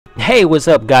Hey, what's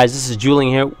up guys, this is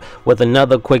Julian here with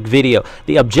another quick video.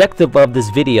 The objective of this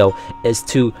video is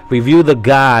to review the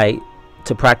guide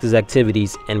to practice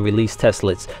activities and release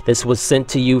testlets. This was sent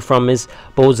to you from Ms.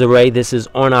 Bozare. This is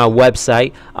on our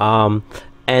website.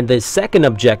 And the second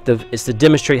objective is to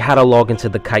demonstrate how to log into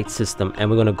the KITE system, and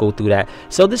we're going to go through that.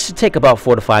 So this should take about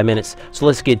 4 to 5 minutes, so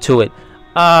let's get to it.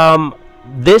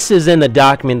 This is in the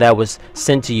document that was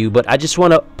sent to you, but I just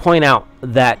want to point out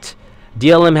that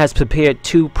DLM has prepared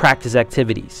 2 practice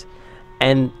activities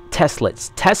and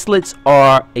testlets. Testlets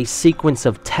are a sequence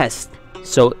of tests,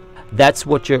 so that's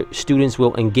what your students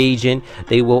will engage in.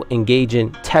 They will engage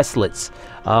in testlets,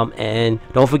 and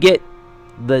don't forget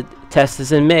the test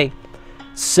is in May.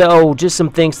 So just some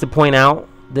things to point out.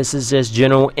 This is just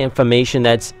general information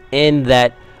that's in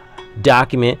that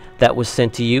document that was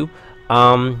sent to you,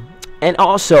 and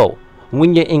also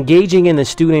when you're engaging in the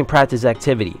student practice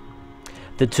activity,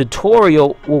 the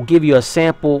tutorial will give you a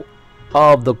sample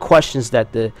of the questions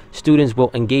that the students will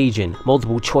engage in.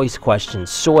 Multiple choice questions,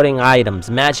 sorting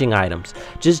items, matching items.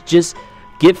 Just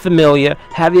get familiar,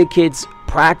 have your kids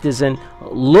practice, and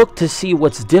look to see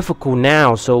what's difficult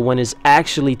now, so when it's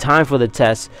actually time for the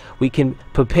test, we can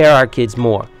prepare our kids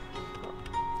more.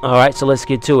 Alright, so let's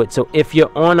get to it. So if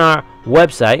you're on our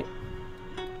website,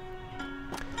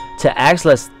 to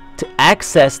access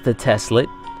the testlet,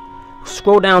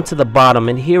 scroll down to the bottom,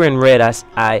 and here in red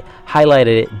I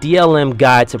highlighted it, DLM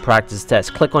Guide to Practice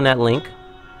Test. Click on that link.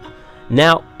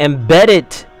 Now embedded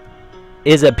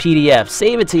is a PDF.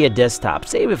 Save it to your desktop,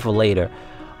 save it for later.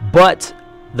 But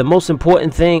the most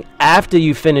important thing after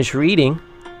you finish reading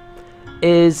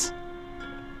is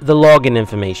the login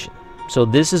information. So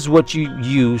this is what you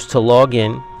use to log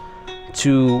in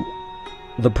to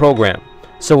the program.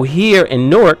 So here in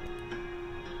North,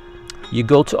 you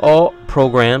go to all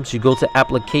programs, you go to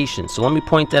applications. So let me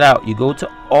point that out. You go to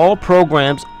all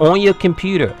programs on your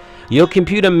computer. Your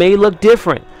computer may look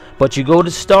different, but you go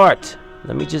to start.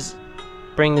 Let me just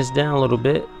bring this down a little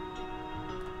bit.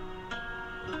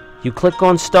 You click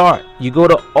on start. You go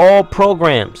to all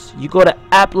programs. You go to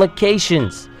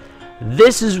applications.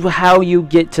 This is how you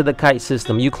get to the KITE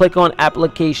system. You click on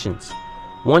applications.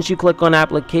 Once you click on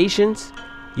applications,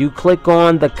 you click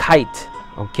on the KITE.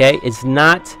 Okay, it's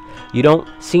not, you don't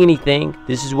see anything.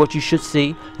 This is what you should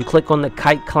see. You click on the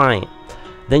KITE Client.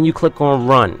 Then you click on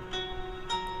run.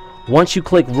 Once you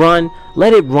click run,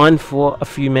 let it run for a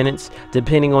few minutes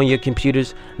depending on your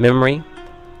computer's memory.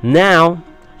 Now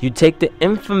you take the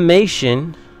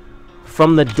information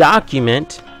from the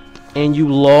document and you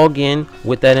log in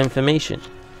with that information.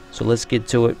 So let's get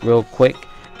to it real quick,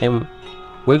 and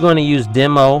we're going to use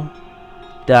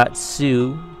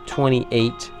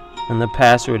demo.su28, and the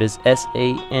password is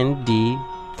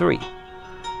SAND3.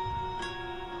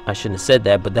 I shouldn't have said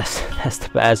that, but that's the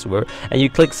password, and you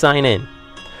click sign in.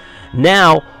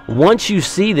 Now once you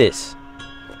see this,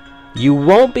 you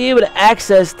won't be able to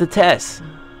access the test,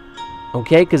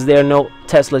 okay, because there are no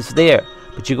testlets there.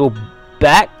 But you go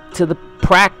back to the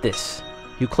practice.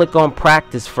 You click on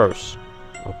practice first.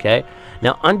 Okay,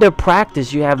 now under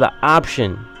practice you have the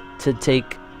option to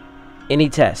take any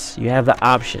test. You have the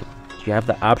option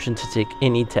to take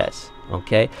any test.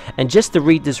 Okay, and just to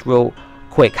read this real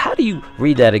quick, how do you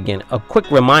read that again? A quick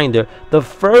reminder: the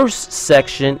first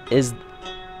section is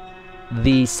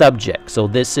the subject, so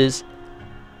this is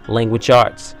language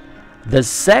arts. The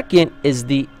second is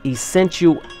the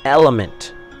essential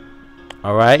element.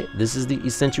 All right, this is the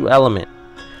essential element,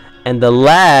 and the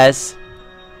last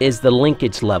is the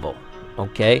linkage level.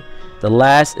 Okay, the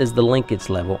last is the linkage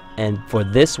level, and for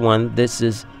this one, this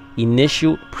is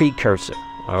initial precursor.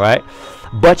 All right,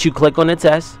 but you click on the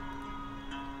test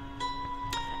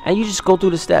and you just go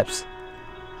through the steps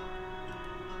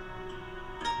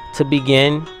to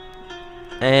begin.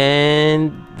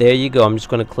 And there you go. I'm just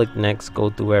going to click next, go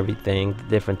through everything, the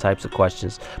different types of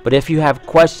questions. But if you have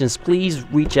questions, please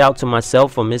reach out to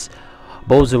myself or Ms.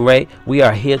 Bozare. We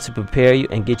are here to prepare you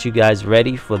and get you guys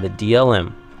ready for the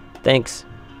DLM. Thanks.